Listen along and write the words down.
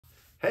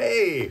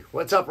Hey,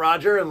 what's up,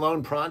 Roger and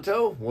Lone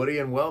Pronto? Woody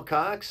and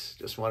Wilcox.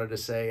 Just wanted to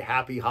say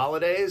happy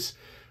holidays.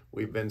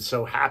 We've been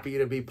so happy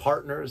to be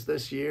partners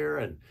this year,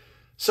 and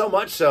so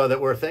much so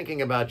that we're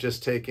thinking about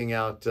just taking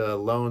out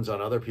loans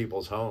on other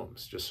people's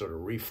homes, just sort of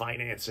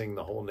refinancing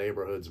the whole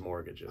neighborhood's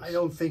mortgages. I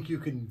don't think you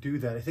can do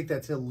that. I think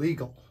that's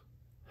illegal.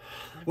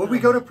 Would we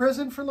go to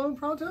prison for loan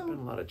pronto? There's been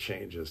a lot of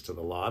changes to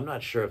the law. I'm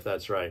not sure if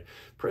that's right.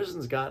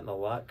 Prison's gotten a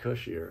lot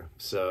cushier,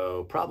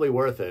 so probably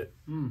worth it.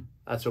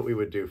 That's what we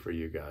would do for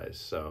you guys.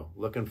 So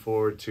looking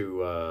forward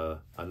to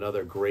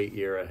another great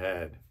year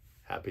ahead.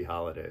 Happy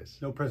holidays.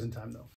 No prison time, though.